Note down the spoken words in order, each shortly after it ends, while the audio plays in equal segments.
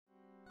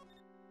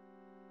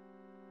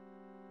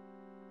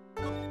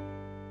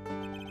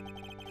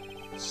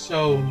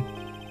So,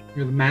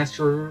 you're the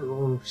master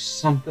or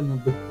something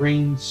of the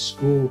Crane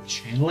School of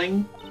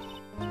Channeling?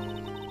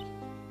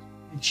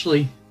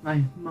 Actually,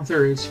 my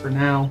mother is for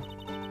now.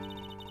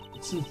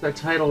 But since that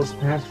title has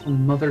passed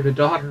from mother to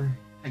daughter,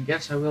 I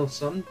guess I will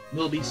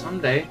be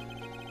someday.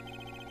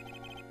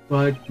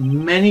 But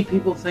many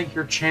people think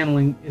your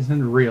channeling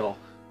isn't real.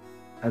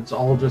 That's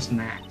all just an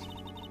act.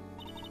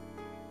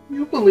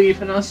 You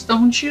believe in us,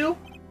 don't you?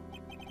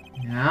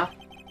 Yeah,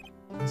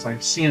 because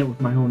I've seen it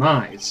with my own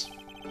eyes.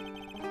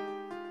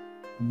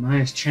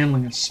 Maya's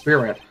channeling a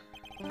spirit,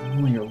 not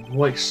only her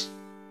voice,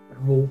 but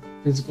her whole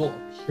physical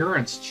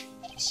appearance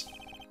changes.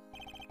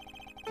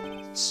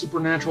 It's a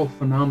supernatural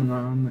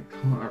phenomenon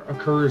that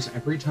occurs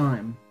every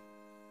time.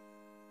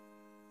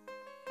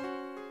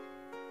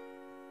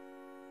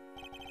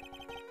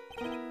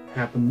 It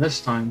happened this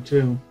time,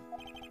 too.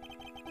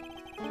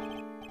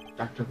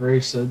 Dr. Gray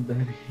said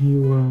that he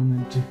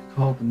wanted to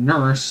call the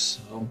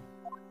nurse, so...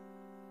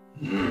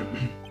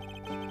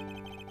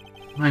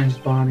 Maya's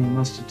body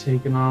must have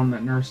taken on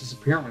that nurse's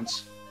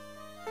appearance.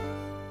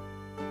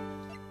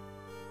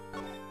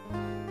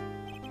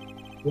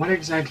 What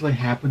exactly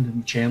happened in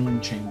the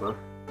channeling chamber?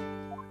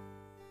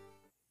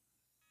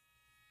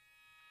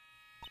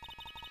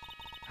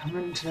 I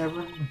went into that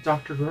room with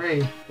Dr.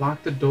 Gray,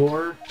 locked the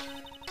door,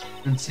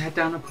 and sat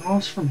down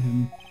across from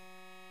him.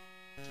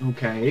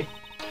 Okay.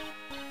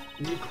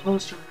 We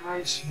closed our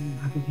eyes and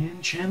I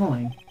began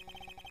channeling.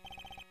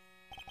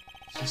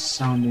 This is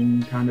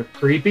sounding kind of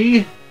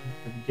creepy.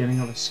 Like the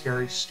beginning of a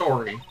scary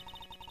story.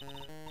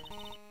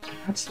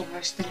 That's the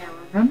last thing I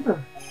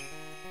remember.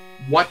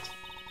 What?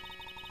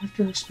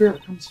 After a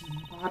spirit comes into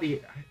my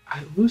body,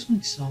 I lose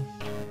myself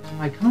in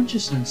my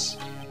consciousness.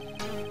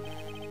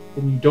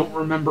 Then you don't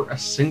remember a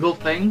single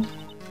thing?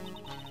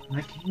 When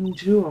I came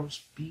to, I was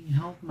being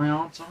held in my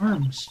aunt's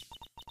arms.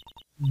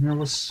 And there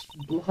was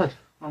blood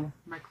on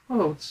my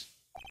clothes.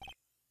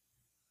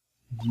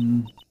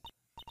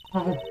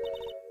 Oh,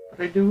 but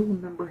I do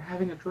remember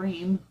having a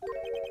dream.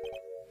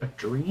 A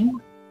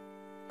dream?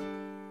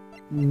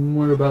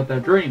 What about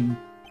that dream?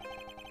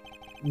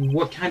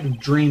 What kind of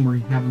dream were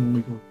you having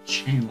when we were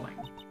channeling?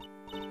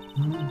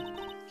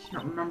 I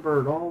can't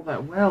remember it all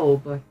that well,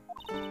 but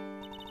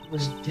I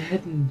was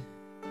dead and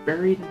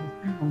buried in the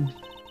ground.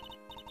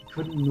 I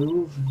couldn't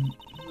move, and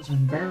it was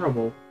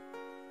unbearable.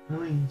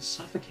 Really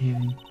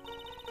suffocating.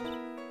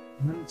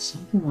 And then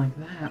something like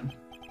that.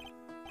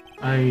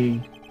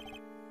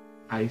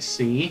 I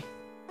see.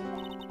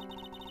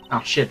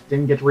 Oh shit,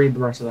 didn't get to read the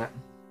rest of that.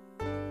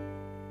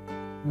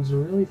 It was a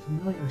really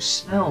familiar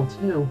smell,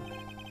 too.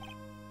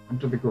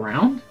 Under the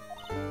ground?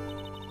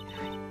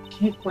 I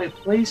can't quite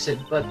place it,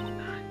 but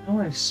I know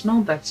I've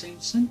smelled that same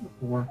scent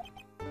before.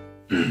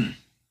 I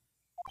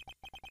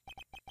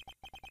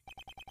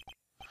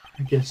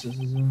guess this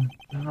is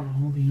about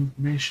all the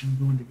information I'm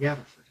going to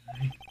gather for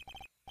today.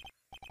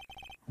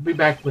 I'll be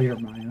back later,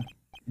 Maya.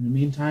 In the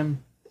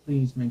meantime,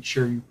 please make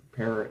sure you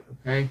prepare it,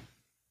 okay?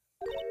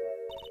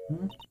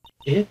 Huh?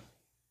 It?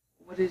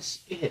 What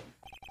is it?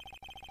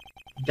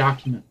 A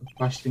document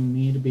requesting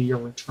me to be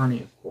your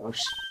attorney, of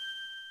course.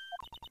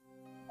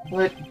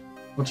 But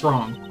what's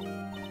wrong?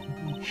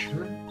 I'm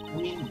sure. I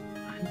mean,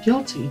 I'm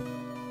guilty.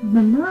 I'm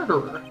a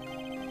murderer.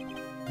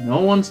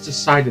 No one's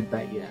decided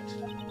that yet.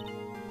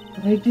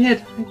 But I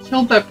did. I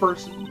killed that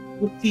person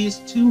with these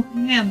two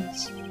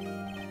hands.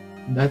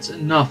 That's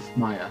enough,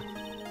 Maya.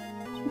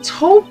 It's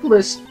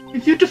hopeless.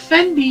 If you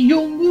defend me,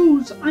 you'll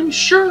lose, I'm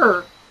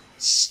sure.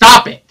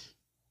 Stop it!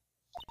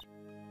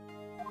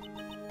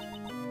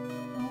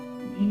 Help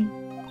me.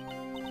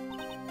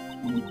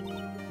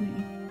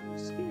 I'm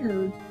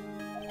scared.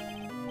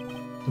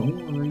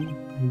 Don't worry,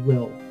 I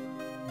will.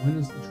 When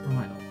is the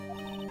trial?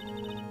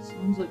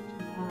 Sounds like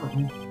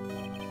tomorrow.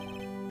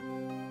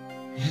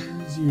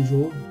 As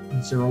usual,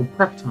 it's zero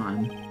prep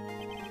time.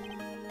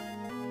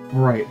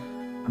 Alright,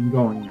 I'm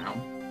going now.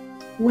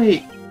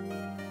 Wait!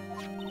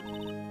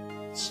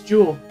 It's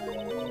Jewel.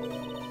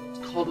 It's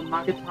called a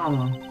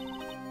Magatama.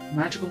 A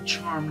magical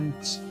charm, and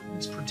it's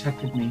always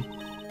protected me.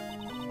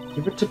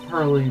 Give it to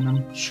Pearly, and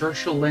I'm sure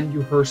she'll lend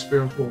you her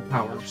spiritual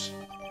powers.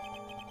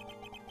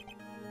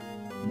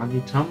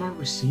 Magatama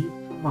received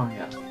from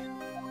Maya.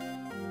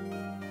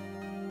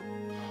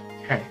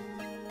 Okay.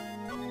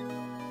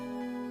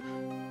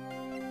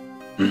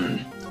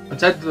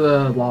 Let's head to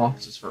the law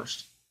offices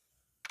first.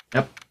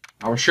 Yep.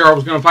 I was sure I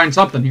was going to find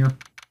something here.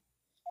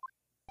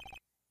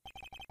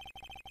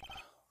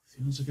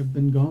 Feels like I've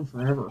been gone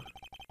forever.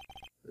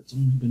 It's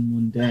only been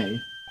one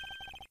day.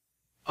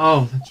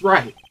 Oh, that's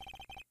right.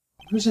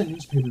 Where's that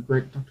newspaper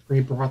Dr. Gray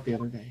brought the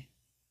other day?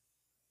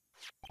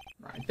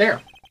 Right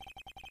there.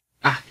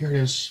 Ah, here it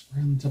is,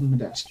 right on the top of my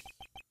desk.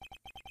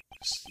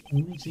 It's the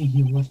only thing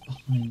he left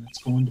behind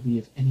that's going to be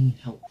of any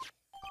help.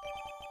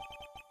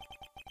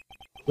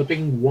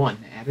 Clipping 1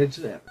 added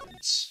to the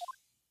evidence.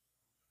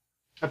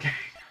 Okay.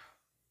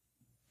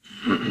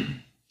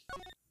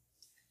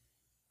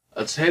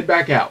 Let's head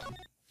back out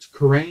to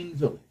Crane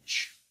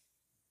Village.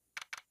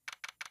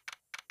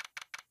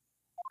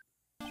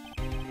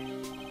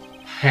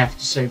 I have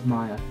to save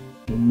Maya.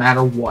 no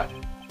matter what.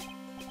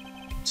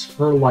 It's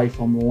her life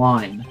on the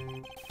line.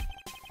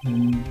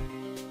 And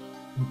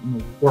what in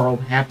the world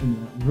happened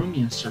in that room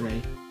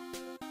yesterday?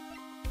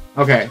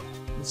 Okay,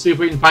 let's see if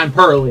we can find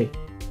Pearly.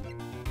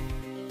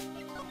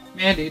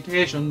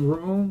 Meditation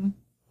room.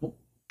 Oh.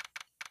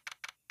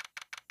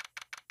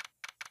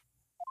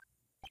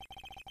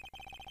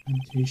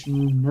 Meditation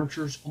room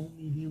nurtures all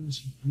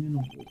mediums young and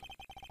old.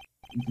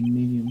 Even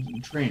mediums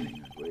in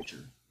training, I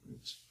wager.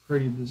 It's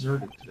pretty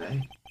deserted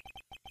today.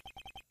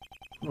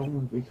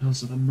 Probably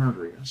because of the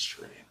murder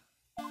yesterday.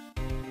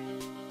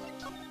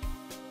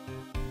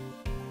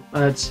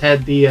 Let's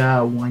head the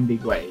windy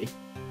way,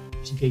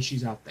 just in case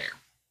she's out there.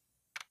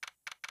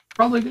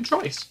 Probably a good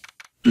choice.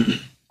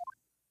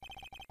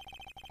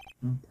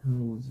 Well,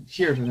 Pearl isn't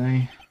here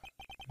today.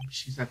 Maybe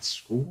she's at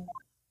school?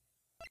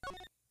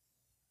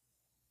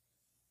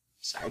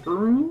 Cyber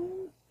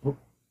room? Oh.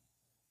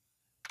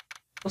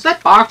 Was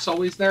that box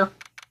always there?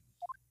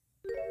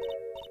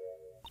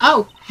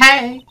 Oh,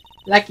 hey!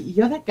 Like,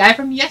 you're that guy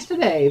from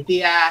yesterday,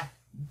 the,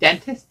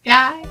 dentist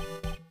guy?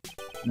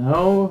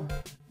 No,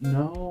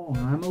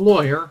 I'm a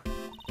lawyer.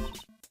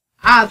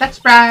 Ah,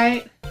 that's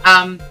right.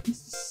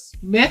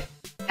 Smith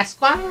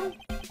Esquire?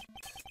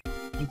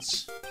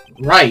 It's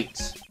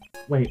Wright.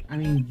 Wait, I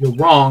mean, you're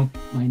wrong.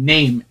 My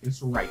name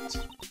is Wright.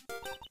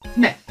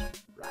 Smith,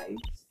 right?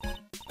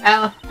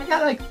 Well, I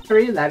got like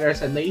 3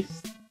 letters at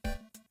least.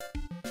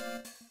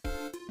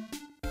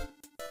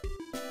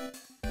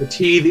 The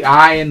T, the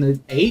I, and the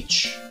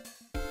H?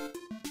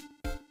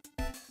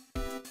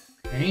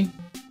 Okay.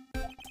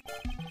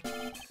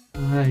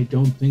 I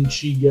don't think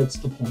she gets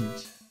the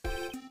point.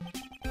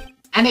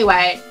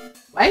 Anyway,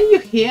 why are you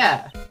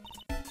here?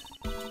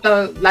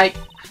 So, like,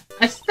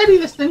 I study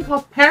this thing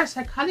called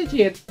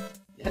parapsychology at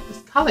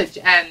this college,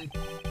 and...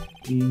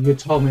 You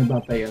told me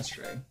about that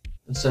yesterday.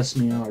 The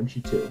Sesame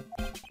Allergy too.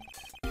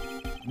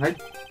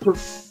 What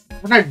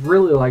I'd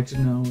really like to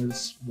know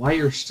is why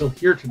you're still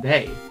here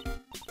today.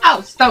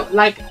 Oh, so,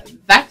 like,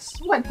 that's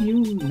what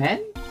you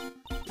meant?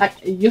 Like,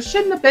 you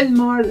should have been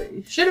more,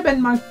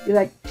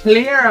 like,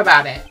 clear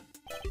about it.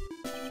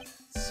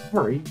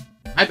 Sorry,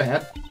 my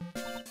bad.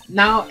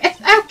 No, it's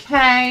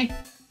okay.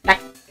 Like,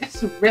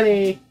 it's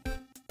really...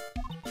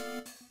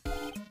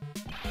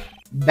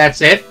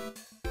 That's it?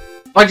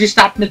 Why'd you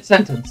stop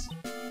mid-sentence?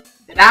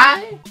 Did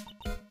I?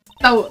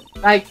 So,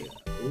 like,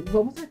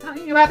 what was I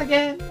talking about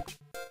again?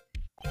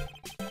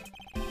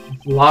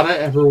 If Lotta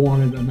ever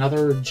wanted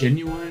another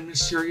genuine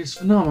mysterious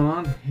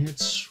phenomenon,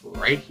 it's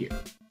right here.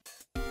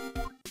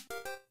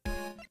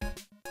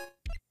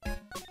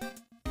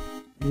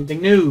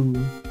 Anything new?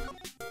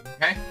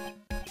 Okay.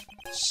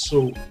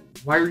 So,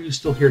 why are you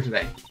still here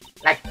today?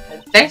 Like,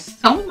 there's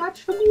so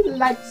much for me to,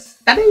 like,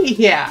 study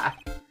here.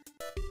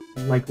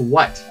 Like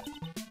what?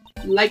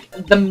 Like,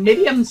 the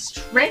medium's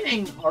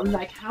training, or,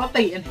 like, how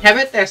they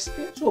inherit their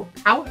spiritual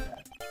power.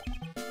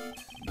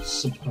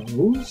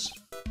 Suppose?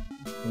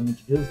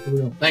 Which is the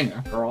real thing,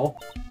 after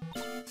all.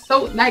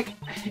 So, like,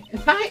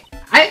 if I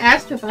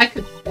asked if I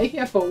could stay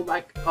here for,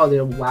 like, a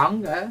little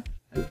longer.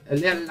 A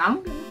little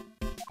longer.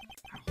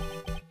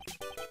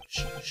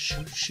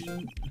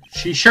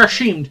 She sure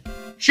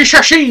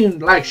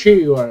seemed like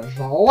she was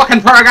looking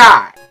for a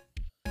guy.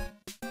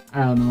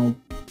 I don't know.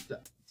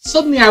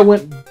 Suddenly I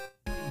went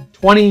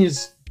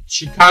 20s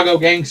Chicago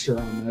gangster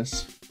on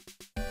this.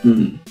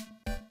 She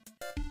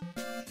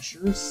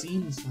sure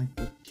seems like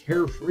the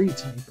carefree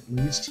type, at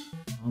least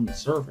on the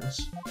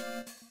surface.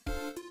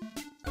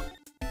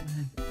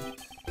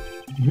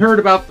 Have you heard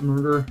about the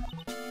murder?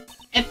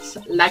 It's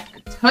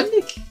like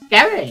totally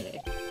scary.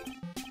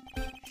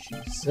 She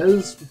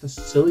says with a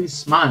silly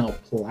smile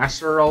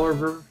plastered all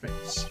over her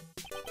face.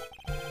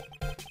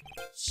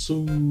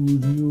 So, do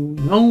you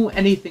know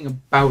anything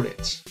about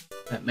it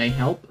that may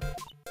help?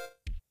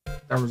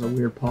 There was a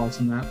weird pause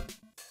in that.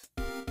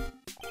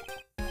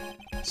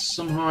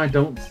 Somehow I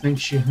don't think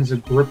she has a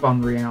grip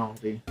on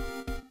reality,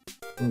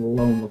 let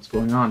alone what's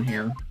going on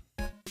here.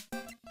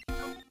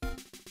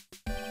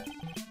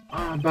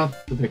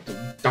 About the victim,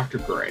 Dr.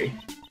 Gray.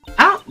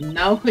 I don't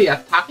know who you're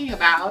talking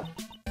about.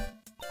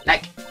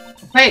 Like,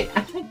 wait,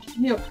 I think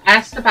you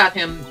asked about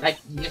him, like,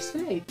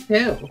 yesterday,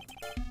 too.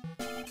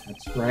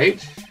 That's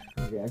right.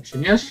 Her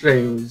reaction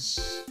yesterday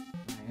was...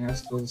 I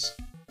asked was...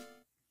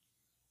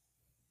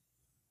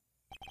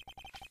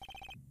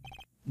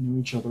 Knew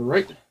each other,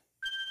 right?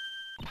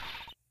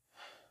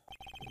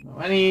 Don't know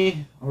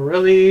any... Oh,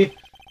 really?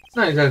 It's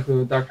not exactly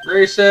what Dr.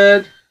 Gray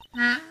said.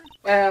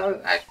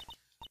 Well, I...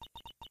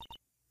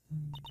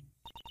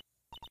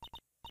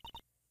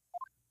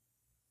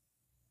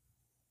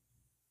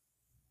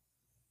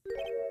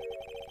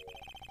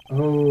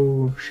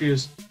 Oh, she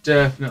is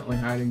definitely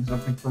hiding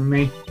something from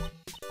me.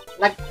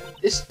 Like,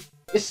 is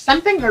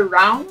something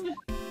wrong?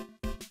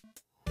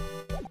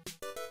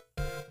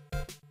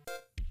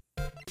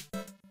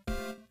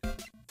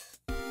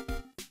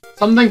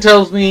 Something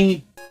tells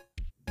me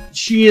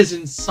she is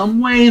in some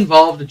way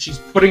involved and she's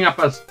putting up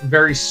a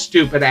very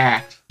stupid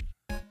act.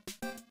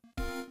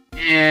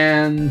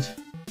 And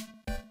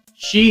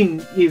she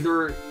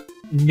either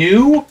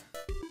knew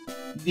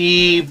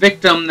the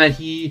victim that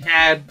he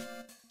had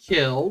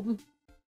killed